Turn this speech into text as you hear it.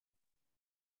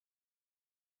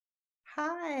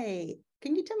Hi.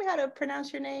 Can you tell me how to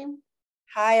pronounce your name?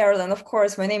 Hi, Arlen. Of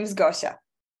course, my name is Gosia.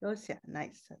 Gosia.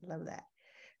 Nice. I love that.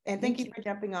 And thank Thank you you. for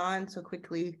jumping on so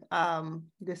quickly.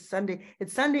 This Sunday,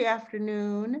 it's Sunday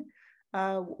afternoon.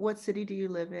 What city do you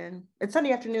live in? It's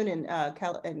Sunday afternoon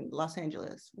in Los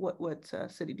Angeles. What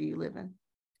city do you live in?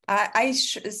 I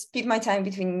split my time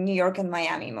between New York and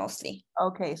Miami mostly.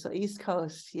 Okay, so East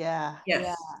Coast, yeah, yeah.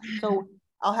 Yes. So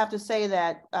I'll have to say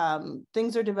that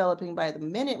things are developing by the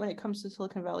minute when it comes to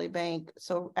Silicon Valley Bank.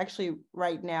 So actually,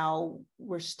 right now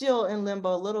we're still in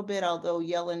limbo a little bit, although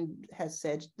Yellen has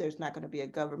said there's not going to be a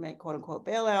government quote unquote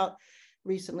bailout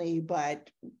recently,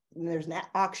 but there's an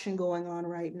auction going on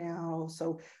right now.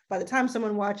 So by the time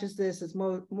someone watches this, it's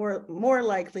more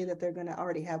likely that they're going to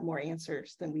already have more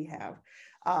answers than we have.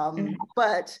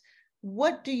 But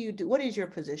what do you do? What is your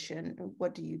position?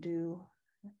 What do you do?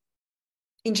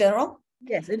 In general?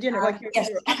 Yes, in general, like Yes.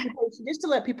 your occupation, just to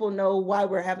let people know why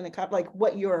we're having the like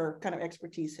what your kind of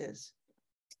expertise is.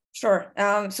 Sure.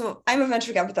 So I'm a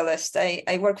venture capitalist.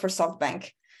 I work for SoftBank,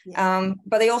 Yeah.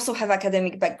 but I also have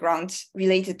academic background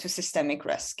related to systemic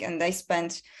risk. And I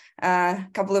spent a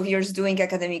couple of years doing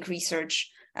academic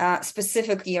research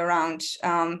specifically around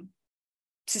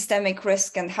systemic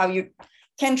risk and how you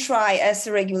can try as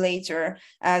a regulator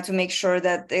to make sure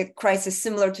that the crisis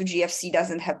similar to GFC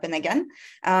doesn't happen again.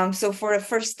 So for the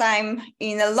first time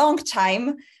in a long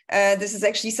time, this is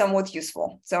actually somewhat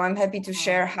useful. So I'm happy to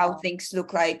share how things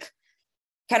look like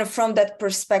kind of from that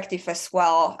perspective as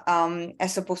well,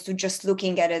 as opposed to just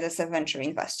looking at it as a venture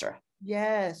investor.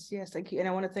 Yes, yes, thank you. And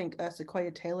I want to thank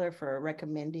Sequoia Taylor for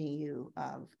recommending you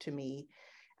to me.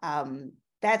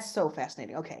 That's so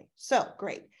fascinating. Okay, so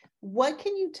great. What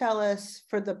can you tell us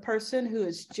for the person who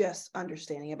is just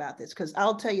understanding about this? Because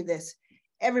I'll tell you this,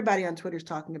 everybody on Twitter is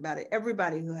talking about it.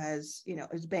 Everybody who has,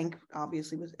 his bank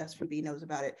obviously with SVB knows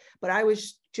about it. But I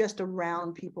was just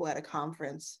around people at a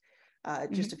conference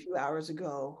just a few hours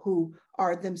ago who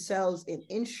are themselves in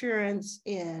insurance,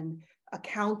 in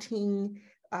accounting,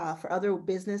 for other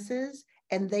businesses,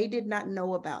 and they did not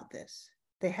know about this.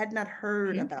 They had not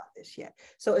heard about this yet.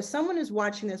 So if someone is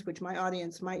watching this, which my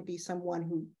audience might be someone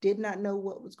who did not know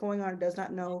what was going on, does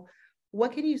not know,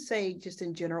 what can you say just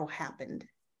in general happened?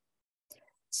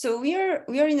 So we are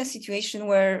in a situation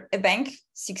where a bank,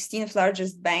 16th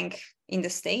largest bank in the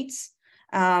States,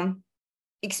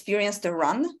 experienced a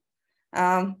run,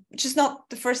 which is not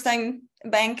the first time a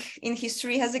bank in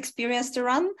history has experienced a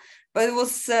run, but it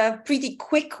was a pretty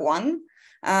quick one.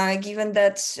 Given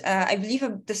that I believe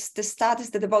the stat is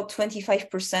that about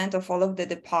 25% of all of the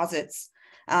deposits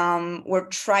were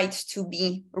tried to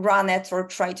be run at or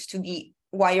tried to be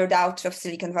wired out of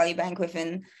Silicon Valley Bank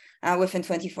within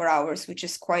 24 hours, which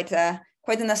is quite an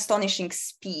astonishing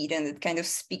speed, and it kind of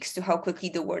speaks to how quickly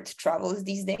the word travels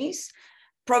these days.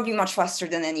 Probably much faster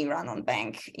than any run-on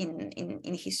bank in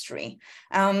history.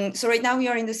 So right now we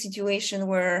are in the situation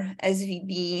where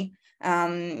SVB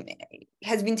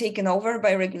has been taken over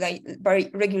by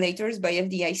regulators, by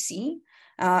FDIC,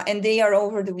 and they are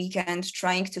over the weekend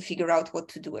trying to figure out what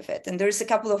to do with it. And there's a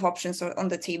couple of options on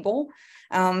the table.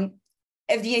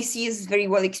 FDIC is very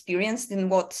well experienced in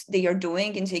what they are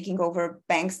doing in taking over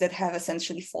banks that have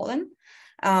essentially fallen.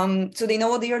 So they know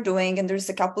what they are doing, and there's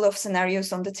a couple of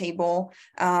scenarios on the table,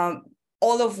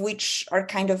 all of which are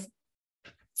kind of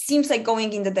seems like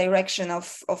going in the direction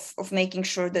of making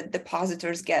sure that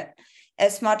depositors get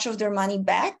as much of their money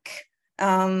back,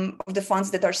 of the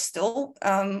funds that are still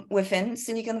within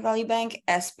Silicon Valley Bank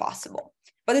as possible.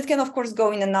 But it can, of course,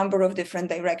 go in a number of different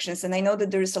directions. And I know that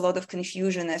there is a lot of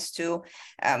confusion as to,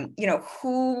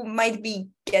 who might be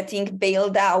getting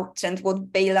bailed out and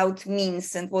what bailout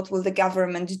means and what will the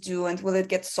government do and will it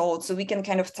get sold. So we can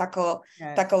kind of tackle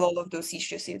all of those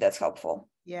issues if that's helpful.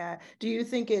 Yeah. Do you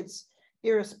think it's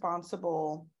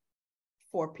irresponsible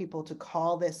for people to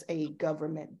call this a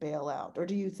government bailout? Or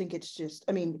do you think it's just,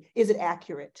 is it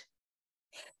accurate?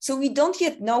 So we don't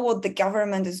yet know what the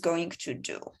government is going to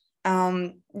do.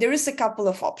 There is a couple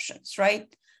of options,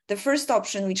 right? The first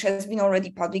option, which has been already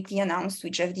publicly announced,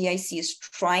 which FDIC is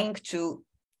trying to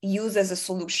use as a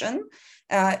solution,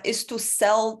 is to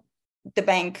sell the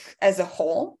bank as a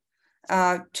whole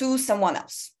to someone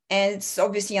else. And it's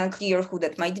obviously unclear who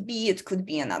that might be. It could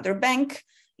be another bank,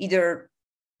 either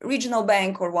regional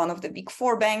bank or one of the big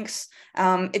four banks.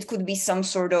 It could be some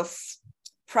sort of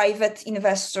private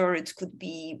investor. It could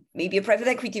be maybe a private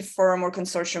equity firm or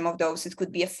consortium of those. It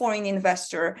could be a foreign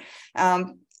investor.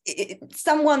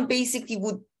 Someone basically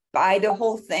would buy the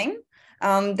whole thing.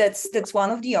 That's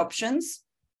one of the options.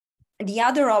 The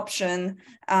other option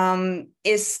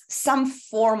is some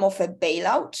form of a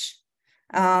bailout.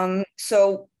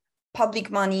 So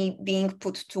public money being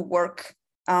put to work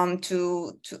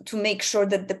to make sure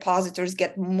that depositors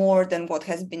get more than what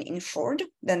has been insured,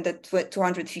 than the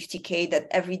 250K that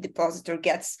every depositor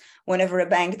gets whenever a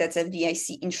bank that's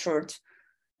FDIC insured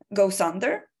goes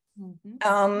under.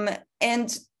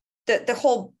 And the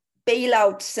whole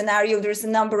bailout scenario, there's a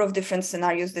number of different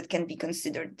scenarios that can be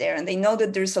considered there. And they know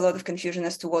that there's a lot of confusion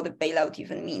as to what a bailout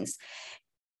even means.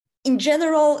 In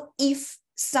general, if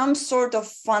some sort of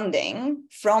funding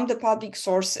from the public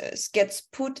sources gets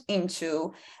put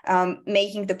into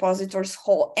making depositors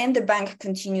whole and the bank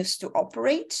continues to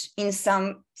operate in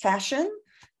some fashion,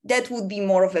 that would be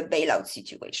more of a bailout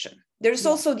situation. There's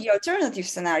also the alternative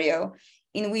scenario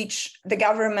in which the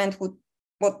government would,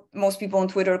 what most people on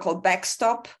Twitter call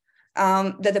backstop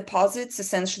the deposits,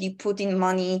 essentially put in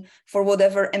money for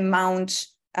whatever amount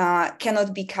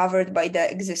cannot be covered by the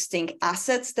existing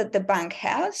assets that the bank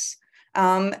has.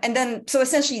 And then, so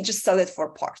essentially just sell it for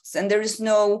parts. And there is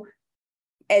no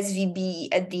SVB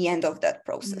at the end of that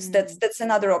process. That's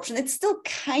another option. It's still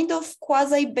kind of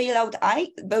quasi bailout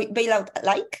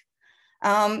like,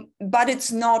 but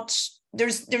it's not,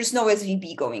 there's no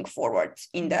SVB going forward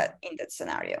in that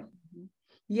scenario.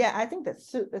 Yeah, I think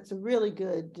that's a really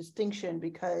good distinction,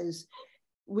 because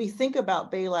we think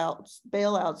about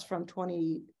bailouts from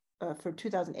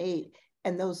 2008,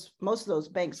 and most of those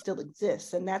banks still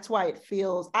exist, and that's why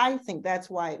I think that's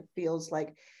why it feels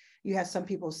like you have some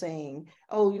people saying,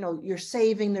 oh, you're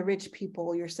saving the rich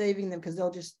people, you're saving them because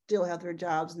they'll just still have their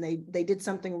jobs, and they did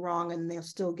something wrong and they'll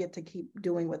still get to keep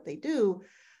doing what they do.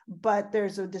 But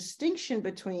there's a distinction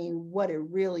between what it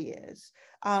really is.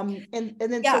 And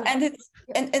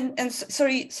then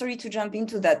sorry to jump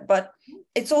into that, but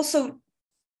it's also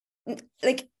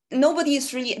like nobody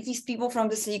is really, at least people from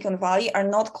the Silicon Valley, are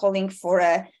not calling for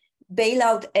a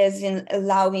bailout as in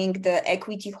allowing the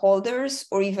equity holders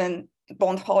or even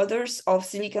bond holders of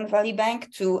Silicon Valley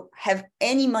Bank to have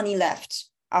any money left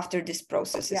after this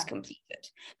process is completed.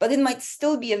 But it might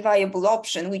still be a viable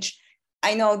option, which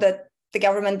I know that the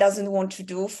government doesn't want to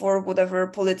do for whatever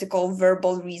political,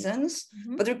 verbal reasons,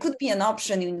 but there could be an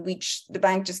option in which the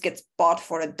bank just gets bought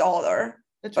for $1.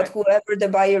 That's but right. Whoever the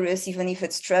buyer is, even if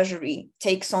it's Treasury,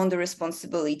 takes on the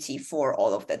responsibility for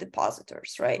all of the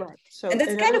depositors, right? So, and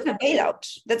that's kind of a bailout.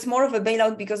 That's more of a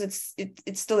bailout because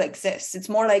it still exists. It's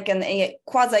more like an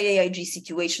quasi-AIG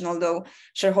situation, although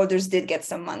shareholders did get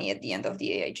some money at the end of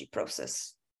the AIG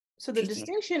process. So the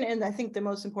distinction, and I think the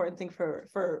most important thing for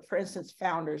instance,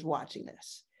 founders watching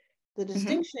this, the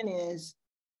distinction is,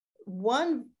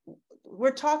 one, we're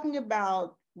talking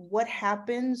about what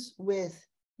happens with,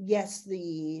 yes,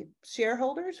 the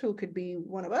shareholders, who could be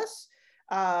one of us,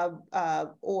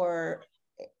 or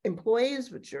employees,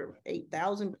 which are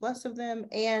 8,000 plus of them,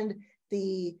 and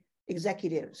the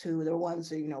executives, who are the ones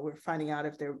that, we're finding out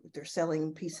if they're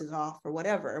selling pieces off or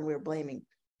whatever, and we're blaming.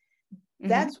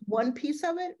 That's one piece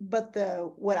of it, but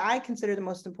what I consider the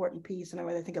most important piece, and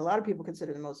what I think a lot of people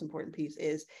consider the most important piece,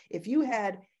 is if you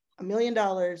had $1 million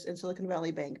in Silicon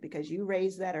Valley Bank because you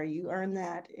raised that or you earned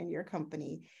that in your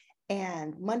company,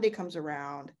 and Monday comes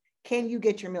around, can you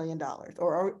get your $1 million?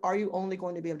 Or are you only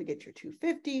going to be able to get your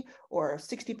 250 or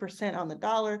 60% on the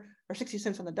dollar or 60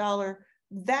 cents on the dollar?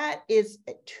 That is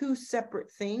two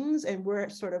separate things. And we're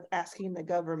sort of asking the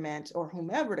government or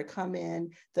whomever to come in,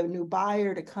 the new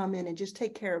buyer to come in and just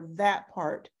take care of that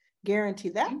part, guarantee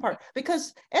that part.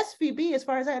 Because SVB, as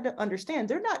far as I understand,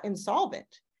 they're not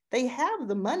insolvent. They have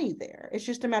the money there. It's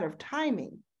just a matter of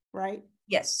timing, right?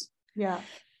 Yes. Yeah.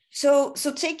 So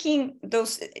taking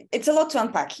those, it's a lot to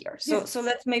unpack here. So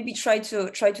let's maybe try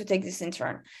to take this in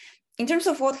turn. In terms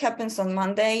of what happens on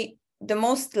Monday, the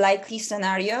most likely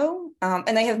scenario,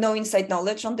 and I have no inside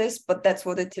knowledge on this, but that's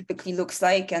what it typically looks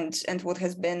like, and what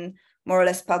has been more or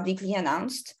less publicly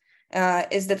announced,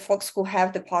 is that folks who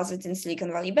have deposits in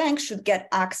Silicon Valley Bank should get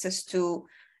access to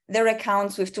their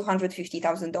accounts with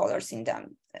 $250,000 in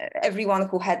them. Everyone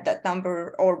who had that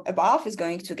number or above is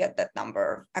going to get that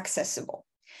number accessible.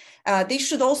 They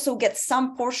should also get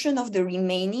some portion of the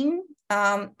remaining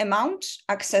amount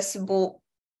accessible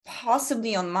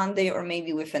possibly on Monday or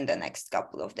maybe within the next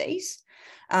couple of days,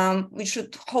 which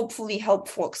should hopefully help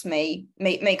folks make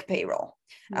payroll.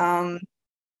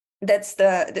 That's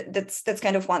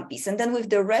kind of one piece. And then with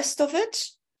the rest of it,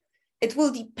 it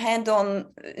will depend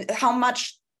on how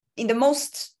much, in the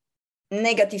most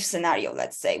negative scenario,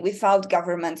 let's say, without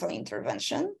governmental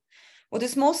intervention, what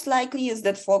is most likely is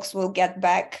that folks will get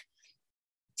back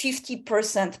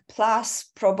 50% plus,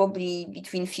 probably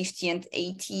between 50 and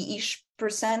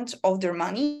 80-ish% of their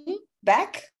money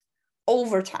back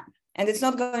over time. And it's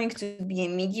not going to be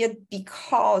immediate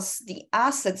because the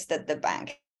assets that the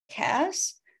bank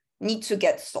has need to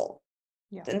get sold.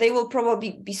 Yeah. And they will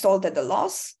probably be sold at a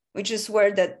loss, which is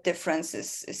where that difference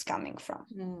is coming from.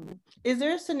 Is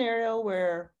there a scenario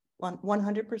where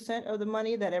 100% of the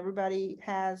money that everybody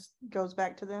has goes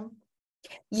back to them?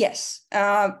 Yes,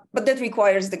 but that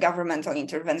requires the governmental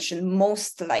intervention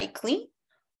most likely,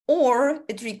 or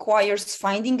it requires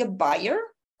finding a buyer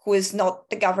who is not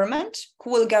the government, who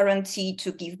will guarantee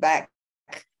to give back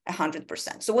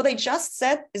 100%. So what I just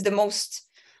said is the most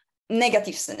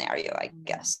negative scenario, I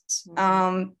guess.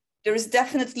 There is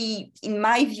definitely, in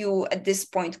my view, at this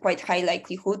point, quite high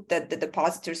likelihood that the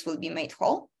depositors will be made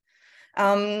whole.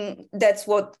 That's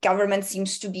what government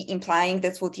seems to be implying.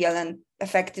 That's what Yellen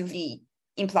effectively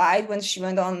implied when she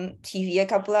went on TV a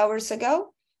couple hours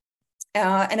ago.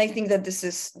 And I think that this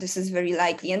is very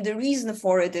likely. And the reason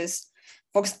for it is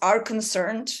folks are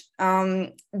concerned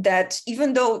that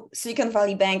even though Silicon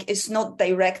Valley Bank is not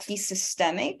directly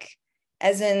systemic,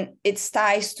 as in its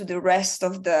ties to the rest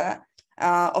of the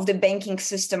banking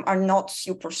system are not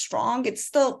super strong. It's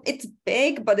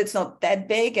big, but it's not that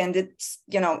big, and it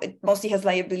mostly has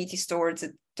liabilities towards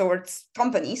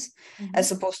companies,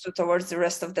 as opposed to towards the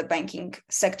rest of the banking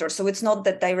sector. So it's not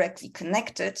that directly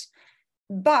connected.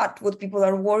 But what people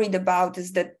are worried about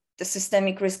is that the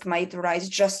systemic risk might arise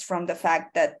just from the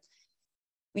fact that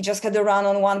we just had a run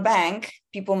on one bank.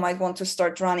 People might want to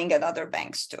start running at other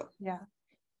banks too. Yeah.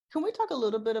 Can we talk a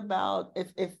little bit about,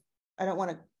 if I don't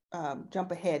want to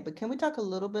jump ahead, but can we talk a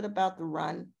little bit about the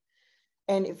run?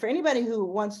 And for anybody who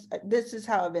wants, this is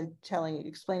how I've been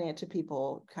explaining it to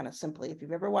people kind of simply. If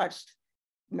you've ever watched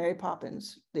Mary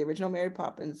Poppins, the original Mary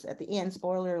Poppins, at the end,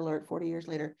 spoiler alert, 40 years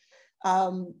later,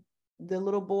 the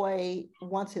little boy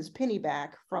wants his penny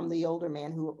back from the older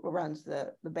man who runs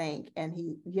the bank, and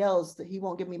he yells that he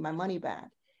won't give me my money back.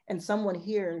 And someone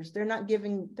hears they're not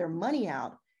giving their money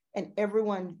out, and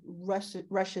everyone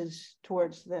rushes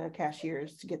towards the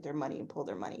cashiers to get their money and pull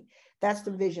their money. That's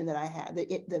the vision that I had.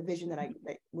 The vision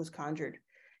that was conjured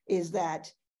is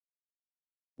that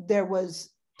there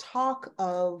was talk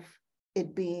of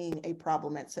it being a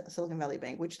problem at Silicon Valley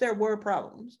Bank, which there were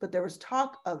problems, but there was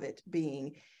talk of it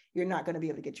being, you're not going to be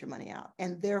able to get your money out,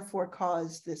 and therefore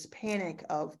caused this panic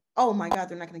of, oh my God,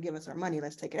 they're not going to give us our money,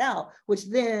 let's take it out, which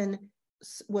then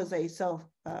was a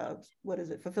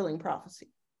fulfilling prophecy.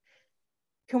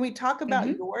 Can we talk about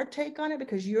your take on it?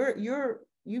 Because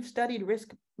you've studied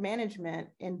risk management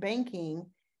in banking.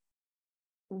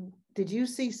 Did you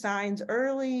see signs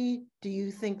early? Do you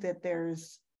think that there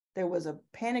was a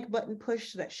panic button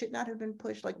push that should not have been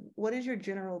pushed? Like, what is your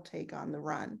general take on the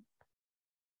run?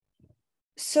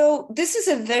 So this is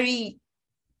a very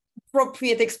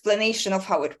appropriate explanation of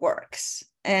how it works.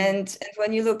 And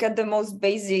when you look at the most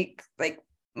basic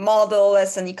model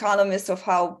as an economist of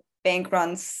how bank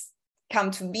runs come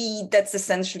to be, that's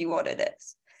essentially what it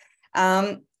is.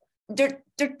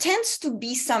 There tends to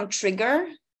be some trigger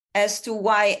as to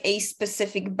why a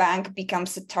specific bank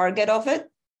becomes a target of it.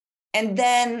 And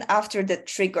then after the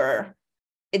trigger,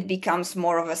 it becomes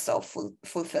more of a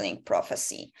self-fulfilling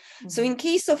prophecy. So in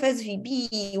case of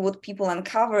SVB, what people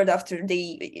uncovered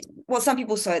some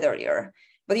people saw it earlier,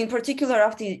 but in particular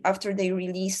after they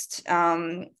released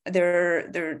their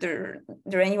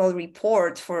annual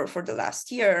report for the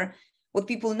last year, what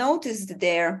people noticed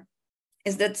there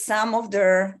is that some of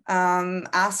their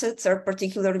assets are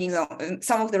particularly long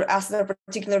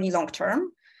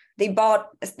term. They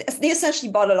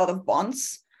essentially bought a lot of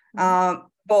bonds,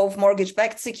 both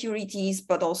mortgage-backed securities,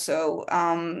 but also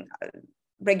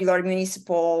regular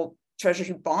municipal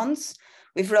treasury bonds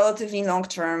with relatively long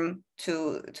term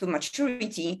to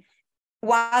maturity,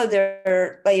 while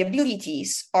their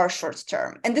liabilities are short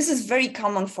term. And this is very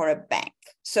common for a bank.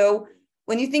 So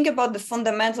when you think about the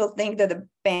fundamental thing that a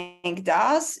bank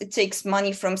does, it takes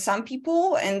money from some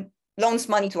people and loans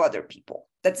money to other people.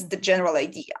 That's the general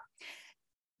idea.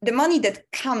 The money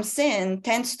that comes in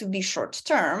tends to be short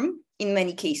term in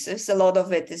many cases. A lot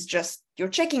of it is just your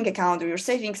checking account or your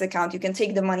savings account. You can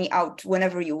take the money out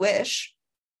whenever you wish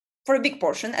for a big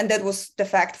portion. And that was the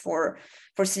fact for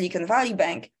Silicon Valley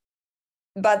Bank.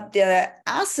 But the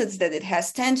assets that it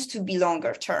has tend to be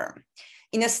longer term.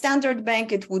 In a standard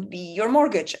bank, it would be your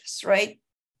mortgages, right?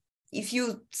 If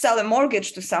you sell a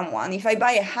mortgage to someone, if I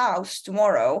buy a house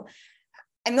tomorrow,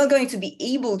 I'm not going to be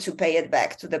able to pay it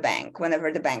back to the bank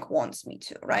whenever the bank wants me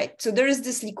to, right? So there is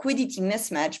this liquidity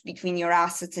mismatch between your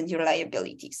assets and your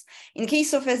liabilities. In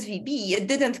case of SVB, it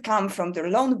didn't come from their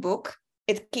loan book.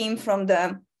 It came from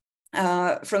the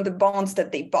bonds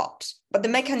that they bought. But the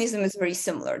mechanism is very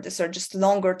similar. These are just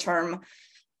longer term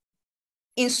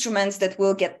instruments that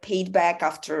will get paid back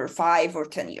after 5 or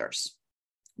 10 years,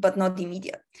 but not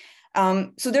immediate.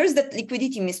 So there's that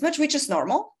liquidity mismatch, which is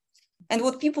normal. And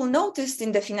what people noticed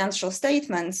in the financial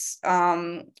statements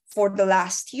for the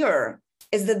last year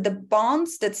is that the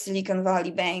bonds that Silicon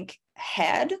Valley Bank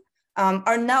had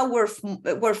are now worth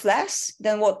less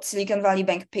than what Silicon Valley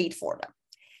Bank paid for them.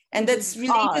 And that's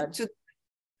related to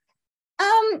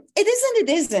it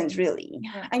isn't really.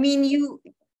 Yeah. I mean,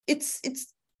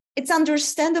 it's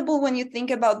understandable when you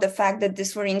think about the fact that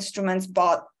these were instruments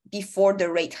bought before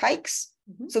the rate hikes.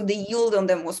 Mm-hmm. So the yield on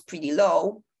them was pretty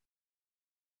low.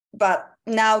 But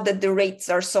now that the rates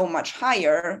are so much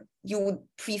higher, you would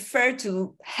prefer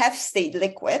to have stayed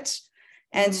liquid,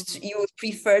 and you would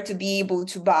prefer to be able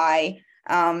to buy,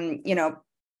 higher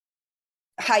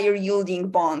yielding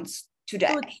bonds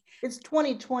today. So it's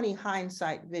 2020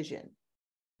 hindsight vision.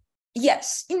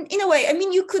 Yes, in a way. I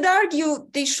mean, you could argue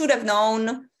they should have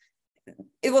known.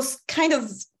 It was kind of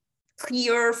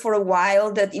clear for a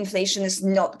while that inflation is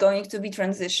not going to be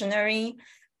transitionary.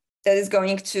 That is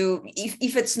going to,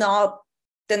 if it's not,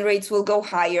 then rates will go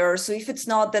higher. So if it's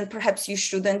not, then perhaps you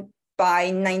shouldn't buy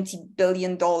 $90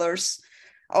 billion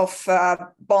of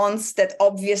bonds that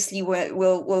obviously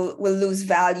will lose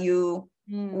value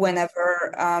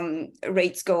whenever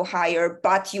rates go higher,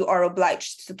 but you are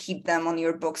obliged to keep them on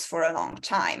your books for a long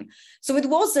time. So it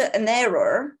was an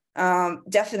error,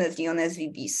 definitely on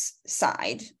SVB's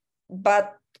side,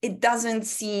 but it doesn't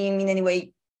seem in any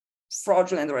way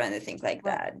fraudulent or anything like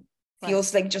that.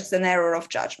 Feels like just an error of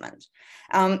judgment.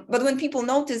 But when people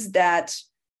notice that,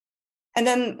 and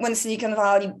then when Silicon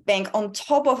Valley Bank on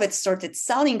top of it started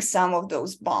selling some of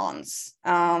those bonds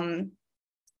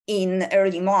in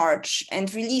early March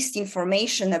and released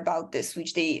information about this,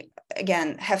 which they,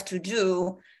 again, have to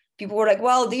do, people were like,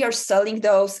 well, they are selling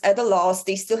those at a loss.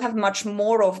 They still have much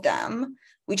more of them,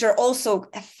 which are also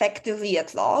effectively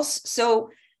at loss. So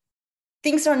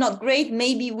things are not great.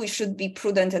 Maybe we should be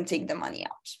prudent and take the money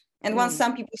out. And once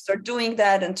some people start doing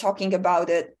that and talking about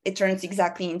it, it turns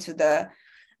exactly into the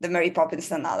Mary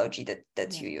Poppins analogy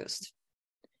that you used.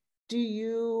 Do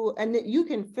you, and you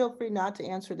can feel free not to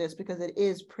answer this because it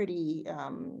is pretty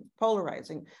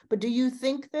polarizing, but do you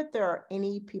think that there are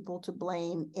any people to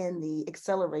blame in the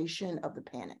acceleration of the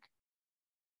panic?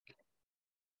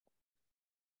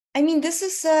 I mean, this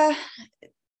is,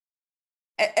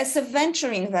 as a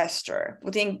venture investor,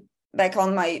 putting back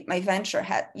on my venture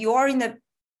hat, you are in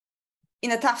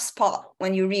a tough spot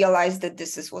when you realize that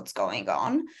this is what's going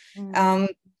on.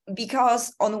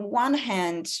 Because on one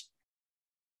hand,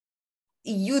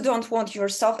 you don't want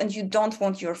yourself and you don't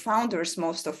want your founders,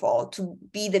 most of all, to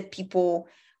be the people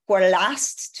who are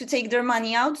last to take their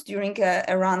money out during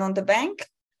a run on the bank.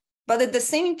 But at the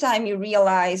same time, you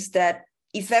realize that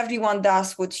if everyone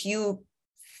does what you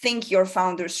think your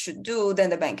founders should do, then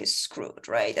the bank is screwed,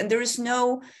 right? And there is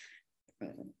no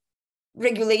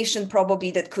regulation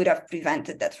probably that could have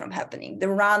prevented that from happening. The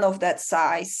run of that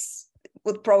size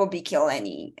would probably kill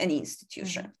any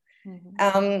institution.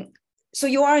 So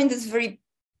you are in this very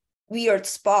weird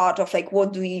spot of like,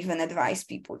 what do you even advise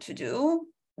people to do?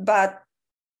 But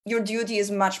your duty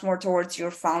is much more towards your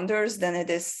founders than it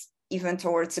is even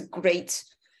towards a great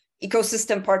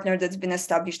ecosystem partner that's been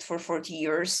established for 40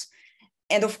 years.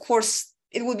 And of course,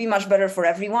 it would be much better for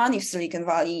everyone if Silicon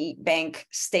Valley Bank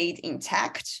stayed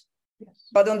intact. Yes.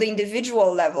 But on the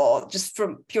individual level, just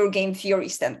from pure game theory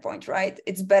standpoint, right?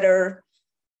 It's better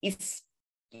if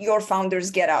your founders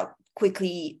get out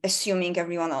quickly, assuming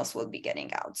everyone else will be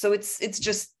getting out. So it's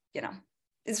just,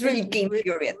 it's really game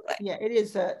theory at play. Yeah, it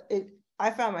is. I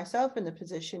found myself in the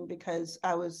position because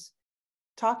I was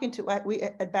talking to,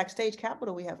 at Backstage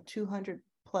Capital, we have 200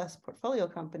 plus portfolio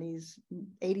companies,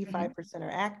 85%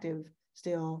 are active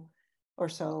still or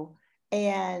so.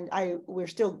 And we're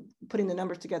still putting the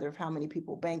numbers together of how many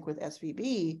people bank with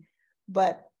SVB,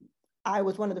 but I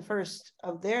was one of the first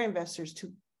of their investors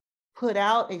to put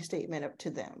out a statement up to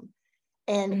them.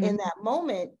 And in that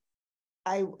moment,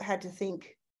 I had to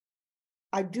think,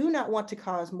 I do not want to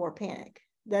cause more panic.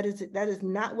 That is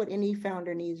not what any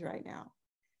founder needs right now.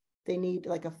 They need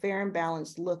like a fair and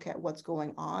balanced look at what's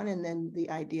going on. And then the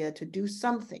idea to do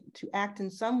something, to act in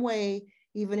some way,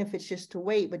 even if it's just to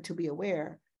wait, but to be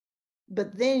aware.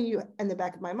 But then in the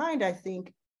back of my mind, I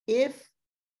think if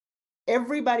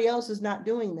everybody else is not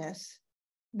doing this,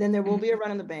 then there will be a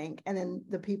run on the bank. And then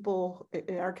the people,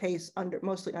 in our case,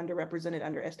 mostly underrepresented,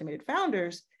 underestimated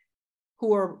founders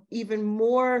who are even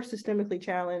more systemically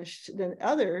challenged than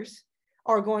others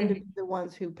are going to be the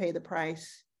ones who pay the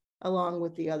price along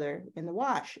with the other in the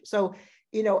wash. So,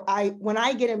 when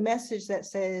I get a message that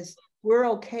says we're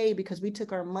okay because we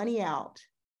took our money out,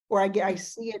 or I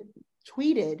see it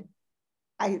tweeted,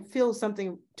 I feel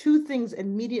two things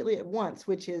immediately at once,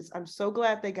 which is I'm so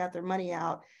glad they got their money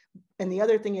out. And the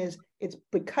other thing is it's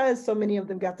because so many of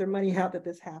them got their money out that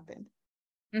this happened.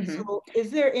 Mm-hmm. So is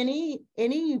there any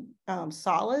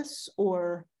solace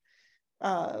or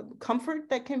comfort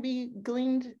that can be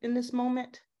gleaned in this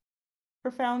moment for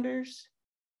founders?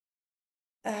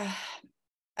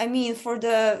 I mean, for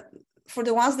the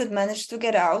ones that managed to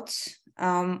get out,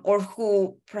 or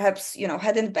who perhaps,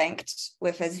 hadn't banked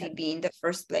with SVB in the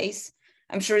first place,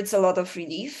 I'm sure it's a lot of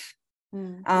relief.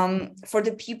 For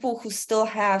the people who still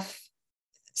have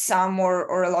some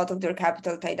or a lot of their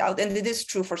capital tied out, and it is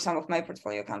true for some of my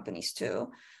portfolio companies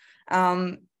too,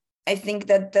 I think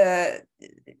that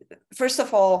first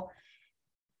of all,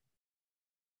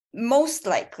 most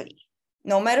likely,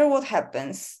 no matter what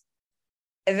happens,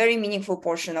 a very meaningful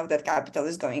portion of that capital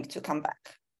is going to come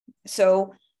back.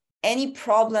 So any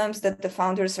problems that the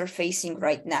founders are facing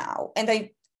right now, and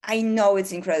I know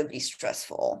it's incredibly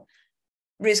stressful,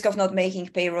 risk of not making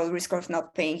payroll, risk of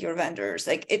not paying your vendors,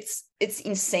 like it's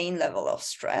insane level of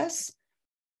stress.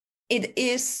 It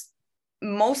is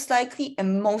most likely a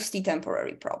mostly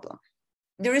temporary problem.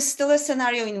 There is still a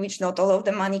scenario in which not all of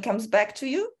the money comes back to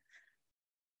you,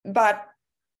 but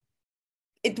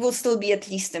it will still be at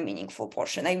least a meaningful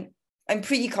portion. I'm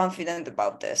pretty confident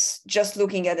about this, just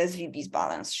looking at SVB's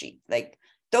balance sheet. Like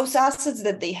those assets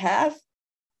that they have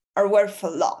are worth a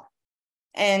lot.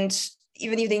 And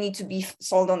even if they need to be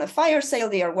sold on a fire sale,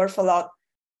 they are worth a lot.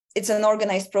 It's an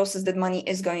organized process that money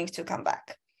is going to come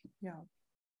back. Yeah.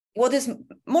 What is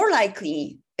more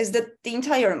likely is that the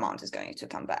entire amount is going to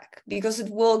come back because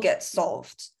it will get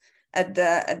solved at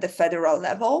the federal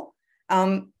level.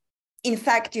 In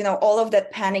fact, all of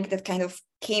that panic that kind of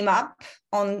came up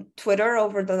on Twitter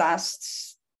over the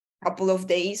last couple of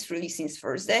days, really since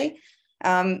Thursday,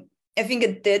 I think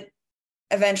it did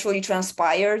eventually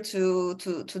transpire to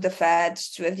the Fed,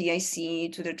 to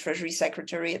FDIC, to the Treasury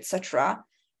Secretary, etc.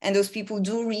 And those people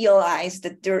do realize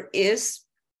that there is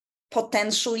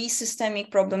potentially systemic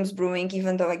problems brewing,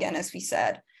 even though, again, as we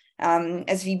said,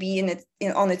 SVB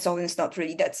on its own is not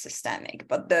really that systemic.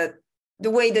 But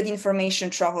the way that information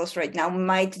travels right now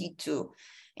might lead to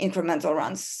incremental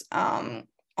runs on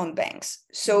banks.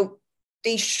 So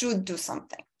they should do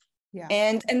something. Yeah.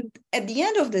 And at the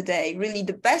end of the day, really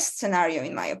the best scenario,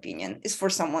 in my opinion, is for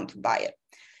someone to buy it.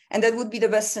 And that would be the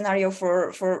best scenario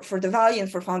for the Valley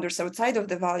and for founders outside of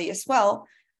the Valley as well,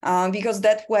 because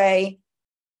that way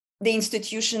the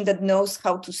institution that knows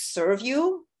how to serve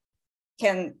you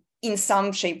can in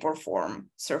some shape or form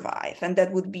survive. And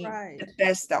that would be the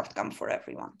best outcome for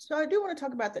everyone. So I do want to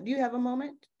talk about that. Do you have a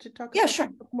moment to talk about sure.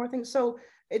 More things? So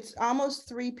it's almost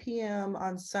 3 p.m.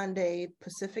 on Sunday,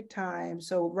 Pacific time.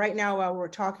 So right now while we're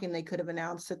talking, they could have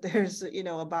announced that there's,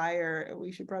 a buyer.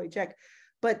 We should probably check.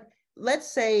 But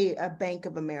let's say a Bank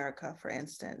of America, for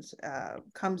instance,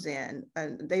 comes in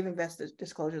and they've invested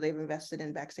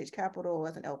in Backstage Capital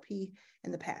as an LP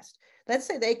in the past. Let's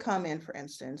say they come in, for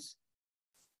instance,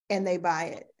 and they buy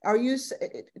it. I just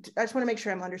want to make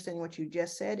sure I'm understanding what you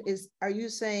just said. Are you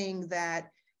saying that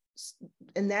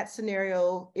in that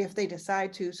scenario, if they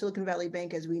decide to, Silicon Valley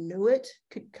Bank as we knew it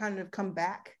could kind of come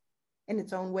back in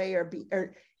its own way, or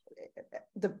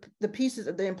the pieces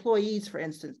of the employees, for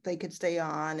instance, they could stay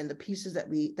on, and the pieces that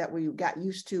we got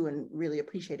used to and really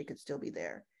appreciated could still be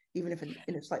there, even if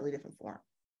in a slightly different form?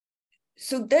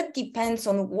 So that depends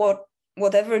on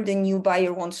whatever the new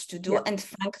buyer wants to do, and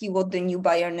frankly, what the new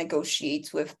buyer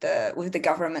negotiates with the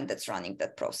government that's running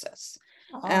that process.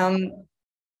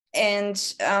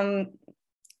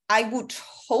 I would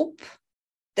hope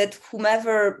that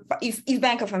whomever, if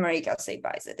Bank of America, say,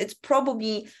 buys it, it's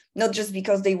probably not just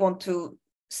because they want to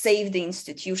save the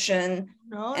institution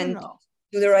and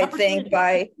do the right thing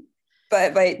by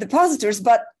depositors,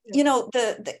 but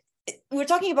we're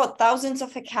talking about thousands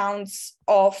of accounts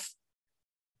of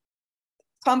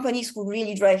companies who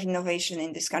really drive innovation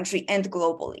in this country and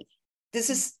globally. This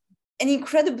is an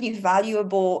incredibly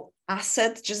valuable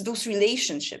asset, just those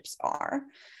relationships are.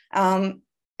 And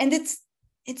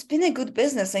it's been a good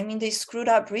business. I mean, they screwed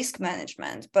up risk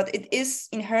management, but it is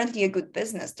inherently a good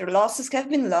business. Their losses have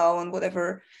been low on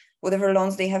whatever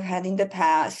loans they have had in the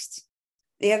past.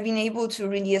 They have been able to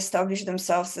really establish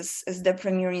themselves as the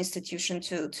premier institution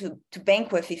to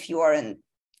bank with if you are an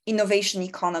innovation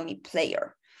economy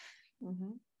player.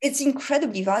 Mm-hmm. It's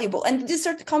incredibly valuable. And these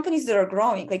are the companies that are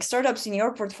growing, like startups in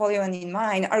your portfolio and in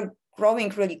mine are growing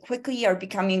really quickly, are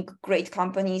becoming great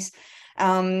companies.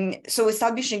 So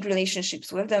establishing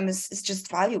relationships with them is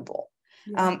just valuable.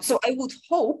 Yeah. So I would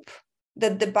hope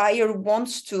that the buyer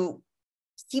wants to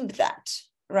keep that,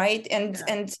 right? And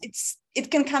it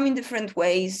can come in different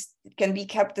ways. It can be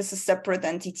kept as a separate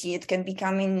entity. It can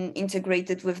become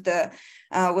integrated with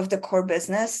the core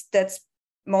business. That's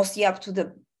mostly up to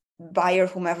the buyer,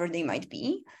 whomever they might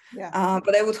be. Yeah.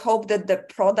 But I would hope that the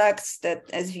products that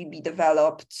SVB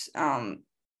developed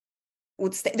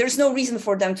would stay. There's no reason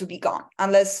for them to be gone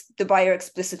unless the buyer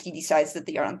explicitly decides that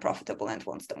they are unprofitable and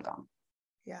wants them gone.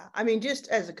 Yeah. I mean, just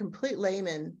as a complete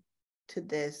layman to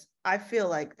this, I feel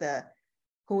like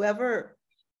whoever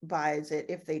buys it,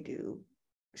 if they do,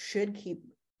 should keep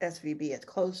SVB as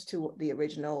close to the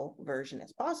original version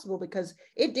as possible, because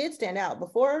it did stand out.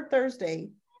 Before Thursday,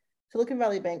 Silicon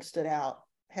Valley Bank stood out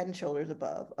head and shoulders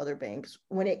above other banks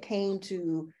when it came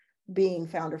to being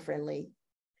founder friendly.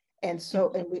 And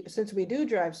so, since we do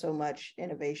drive so much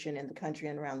innovation in the country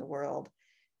and around the world,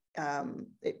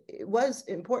 it was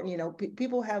important.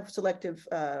 People have selective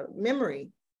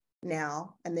memory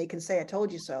now, and they can say, I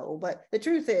told you so. But the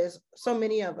truth is, so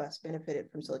many of us benefited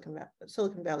from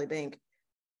Silicon Valley Bank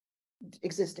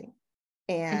existing.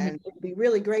 And it'd be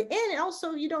really great. And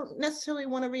also, you don't necessarily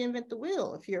want to reinvent the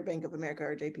wheel if you're Bank of America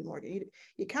or JP Morgan.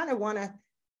 You kind of want to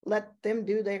let them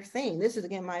do their thing. This is,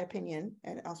 again, my opinion,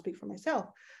 and I'll speak for myself.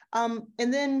 And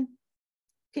then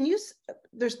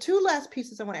there's two last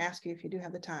pieces I want to ask you if you do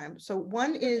have the time. So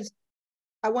one is,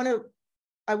 I want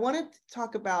to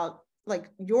talk about like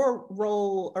your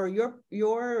role or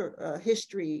your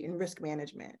history in risk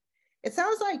management. It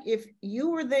sounds like if you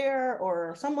were there,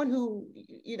 or someone who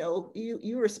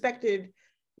you respected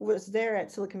was there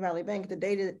at Silicon Valley Bank the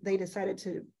day that they decided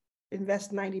to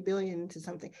invest $90 billion into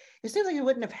something, it seems like it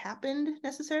wouldn't have happened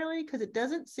necessarily, because it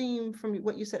doesn't seem from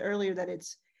what you said earlier that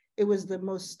it was the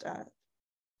most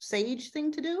sage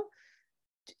thing to do.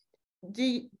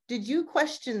 Did you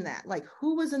question that? Like,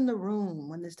 who was in the room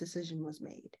when this decision was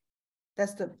made?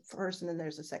 That's the first, and then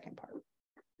there's the second part.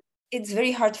 It's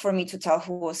very hard for me to tell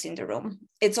who was in the room.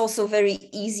 It's also very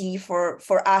easy for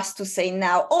us to say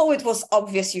now, oh, it was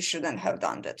obvious you shouldn't have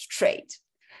done that trade.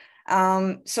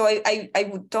 So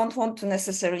I don't want to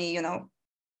necessarily,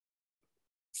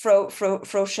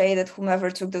 throw shade at whomever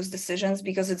took those decisions,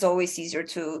 because it's always easier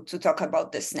to talk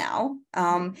about this now.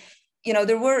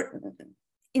 There were,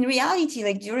 in reality,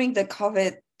 like during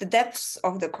the depths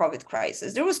of the COVID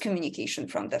crisis, there was communication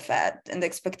from the Fed and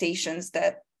expectations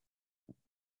that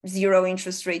zero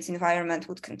interest rates environment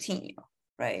would continue,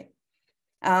 right?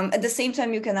 At the same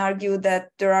time, you can argue that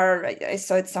I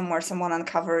saw it somewhere, someone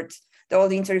uncovered all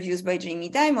the interviews by Jamie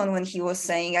Dimon when he was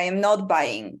saying, I am not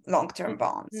buying long-term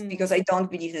bonds because I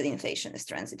don't believe that inflation is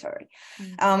transitory.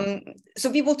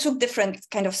 So people took different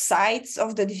kind of sides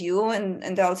of that view,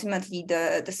 and ultimately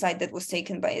the side that was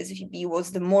taken by SVB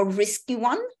was the more risky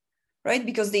one, right?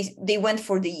 Because they went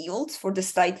for the yield, for the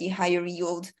slightly higher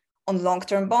yield on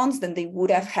long-term bonds than they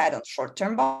would have had on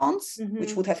short-term bonds,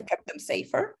 which would have kept them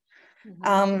safer.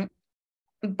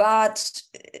 But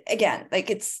again, like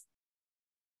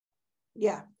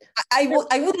I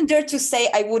wouldn't dare to say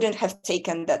I wouldn't have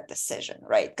taken that decision,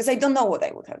 right? Because I don't know what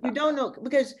I would have done. You don't know,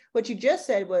 because what you just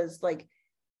said was like,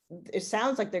 it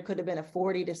sounds like there could have been a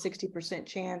 40 to 60%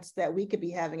 chance that we could be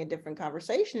having a different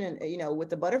conversation, and with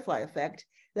the butterfly effect,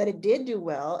 that it did do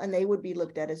well, and they would be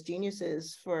looked at as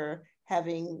geniuses for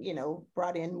having,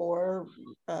 brought in more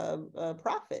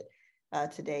profit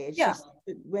today. It's just,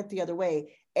 it went the other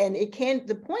way. And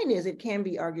the point is, it can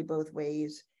be argued both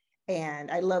ways. And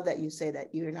I love that you say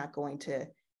that you're not going to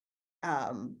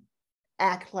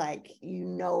act like you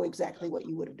know exactly what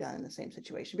you would have done in the same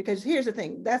situation. Because here's the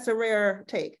thing, that's a rare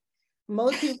take.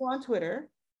 Most people on Twitter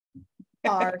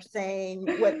are saying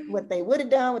what they would have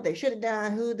done, what they should have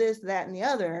done, who this, that, and the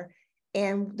other.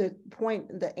 And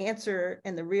the answer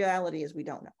and the reality is we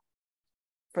don't know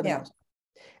for the most part.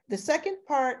 The second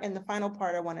part and the final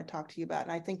part I want to talk to you about,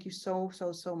 and I thank you so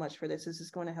much for this. This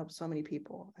is going to help so many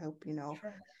people. I hope you know.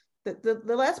 Sure.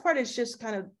 The last part is just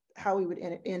kind of how we would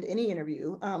end any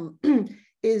interview,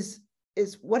 is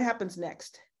what happens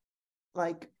next.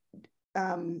 Like,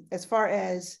 as far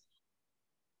as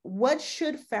what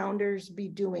should founders be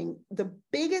doing, the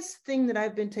biggest thing that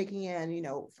I've been taking in,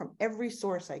 from every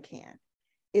source I can,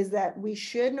 is that we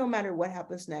should, no matter what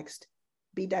happens next,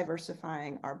 be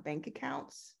diversifying our bank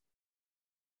accounts.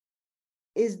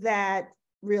 Is that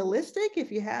realistic?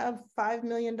 If you have $5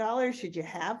 million, should you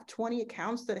have 20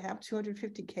 accounts that have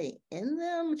 250K in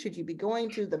them? Should you be going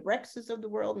to the Brexits of the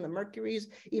world and the Mercuries,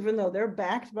 even though they're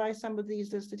backed by some of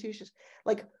these institutions?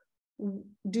 Like,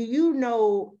 do you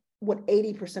know what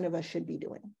 80% of us should be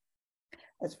doing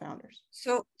as founders?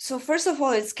 So first of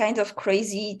all, it's kind of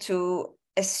crazy to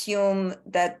assume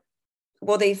that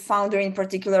what a founder in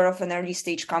particular of an early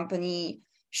stage company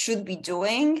should be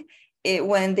doing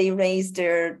when they raised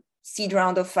their seed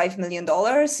round of $5 million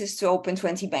is to open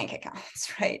 20 bank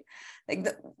accounts, right? Like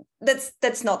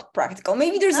that's not practical.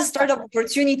 Maybe there's a startup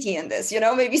opportunity in this,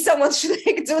 maybe someone should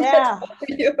like do that for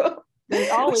you.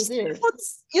 There always is.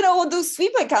 What those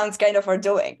sweep accounts kind of are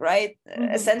doing, right?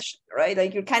 Essentially, right?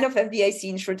 Like you're kind of FDIC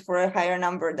insured for a higher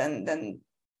number than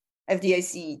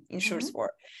FDIC insures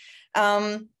for.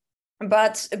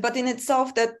 But in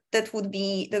itself, that would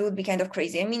be kind of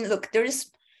crazy. I mean, look,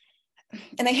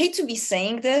 and I hate to be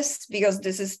saying this because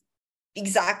this is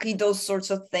exactly those sorts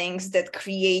of things that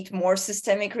create more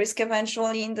systemic risk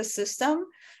eventually in the system.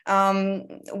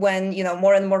 When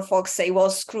more and more folks say, well,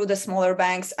 screw the smaller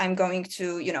banks, I'm going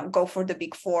to go for the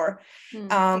big four.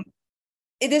 It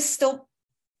is still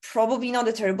probably not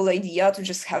a terrible idea to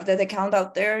just have that account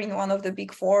out there in one of the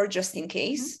big four just in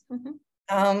case.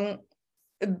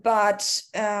 But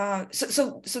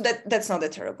so that's not a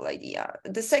terrible idea.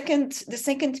 The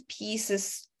second piece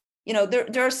is,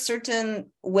 there are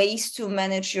certain ways to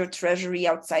manage your treasury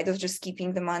outside of just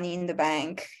keeping the money in the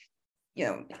bank.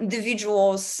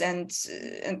 Individuals and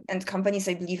companies,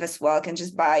 I believe as well, can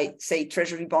just buy, say,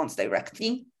 treasury bonds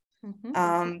directly.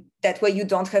 That way you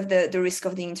don't have the risk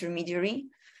of the intermediary.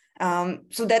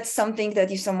 So that's something that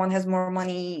if someone has more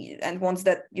money and wants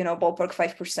that, ballpark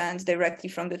 5% directly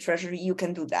from the treasury, you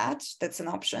can do that. That's an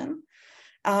option.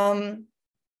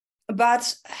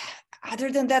 But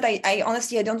other than that, I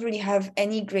honestly, I don't really have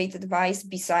any great advice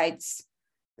besides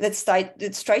let's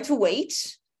try to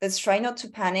wait. Let's try not to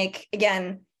panic.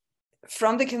 Again,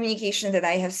 from the communication that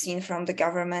I have seen from the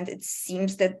government, it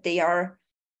seems that they are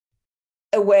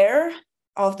aware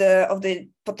of the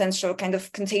potential kind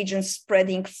of contagion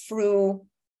spreading through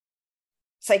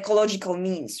psychological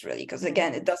means, really, because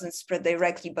again, it doesn't spread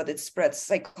directly, but it spreads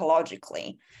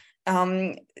psychologically.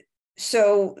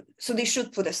 So they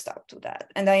should put a stop to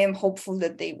that, and I am hopeful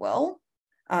that they will,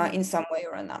 in some way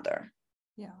or another.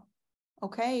 Yeah.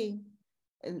 Okay.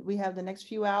 And we have the next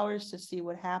few hours to see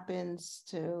what happens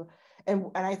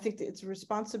and I think that it's a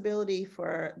responsibility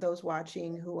for those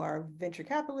watching who are venture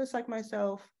capitalists like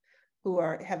myself, who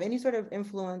have any sort of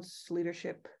influence,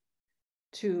 leadership,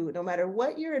 to, no matter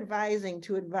what you're advising,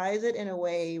 to advise it in a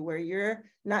way where you're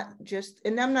not just,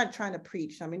 and I'm not trying to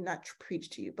preach, I mean, not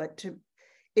preach to you, but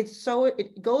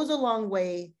it goes a long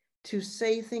way to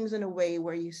say things in a way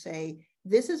where you say,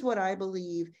 this is what I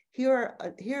believe, here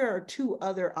are two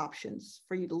other options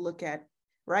for you to look at,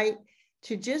 right?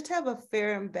 To just have a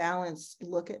fair and balanced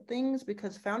look at things,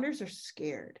 because founders are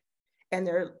scared and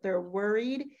they're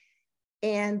worried,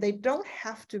 and they don't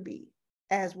have to be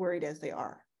as worried as they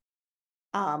are.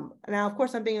 Now, of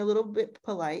course, I'm being a little bit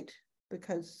polite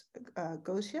because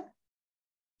Gosia?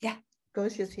 Yeah.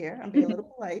 Gosia's here. I'm being a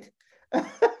little polite.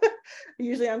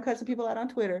 Usually I'm cussing people out on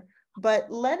Twitter,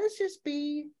 but let us just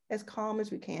be as calm as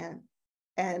we can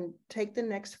and take the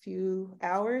next few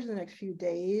hours, the next few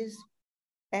days,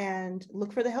 and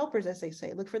look for the helpers, as they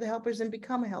say. Look for the helpers and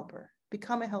become a helper.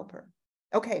 Become a helper.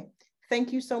 Okay.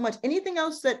 Thank you so much. Anything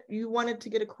else that you wanted to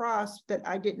get across that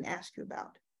I didn't ask you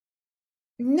about?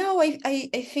 No, I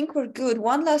think we're good.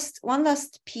 One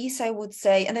last piece I would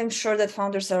say, and I'm sure that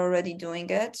founders are already doing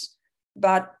it,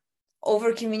 but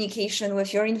over communication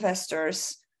with your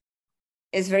investors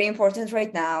is very important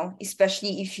right now,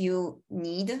 especially if you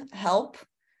need help.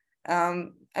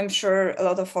 I'm sure a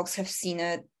lot of folks have seen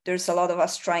it. There's a lot of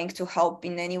us trying to help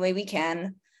in any way we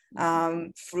can,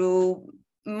 through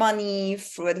money,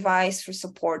 through advice, through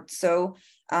support. So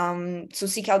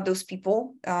seek out those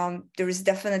people. There is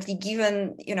definitely,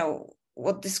 given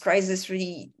what this crisis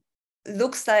really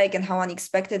looks like and how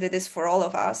unexpected it is for all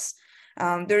of us,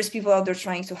 there's people out there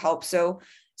trying to help. So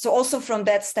also from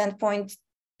that standpoint,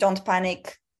 don't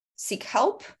panic, seek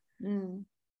help, and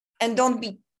don't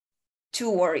be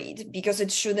too worried, because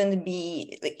it shouldn't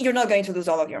be like, you're not going to lose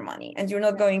all of your money, and you're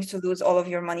not going to lose all of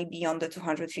your money beyond the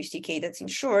 250K that's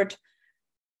insured.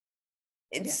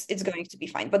 It's going to be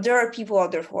fine. But there are people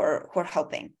out there who are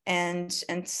helping and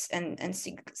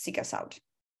seek us out.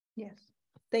 Yes.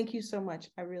 Thank you so much.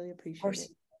 I really appreciate it.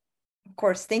 Of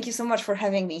course. Thank you so much for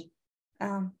having me.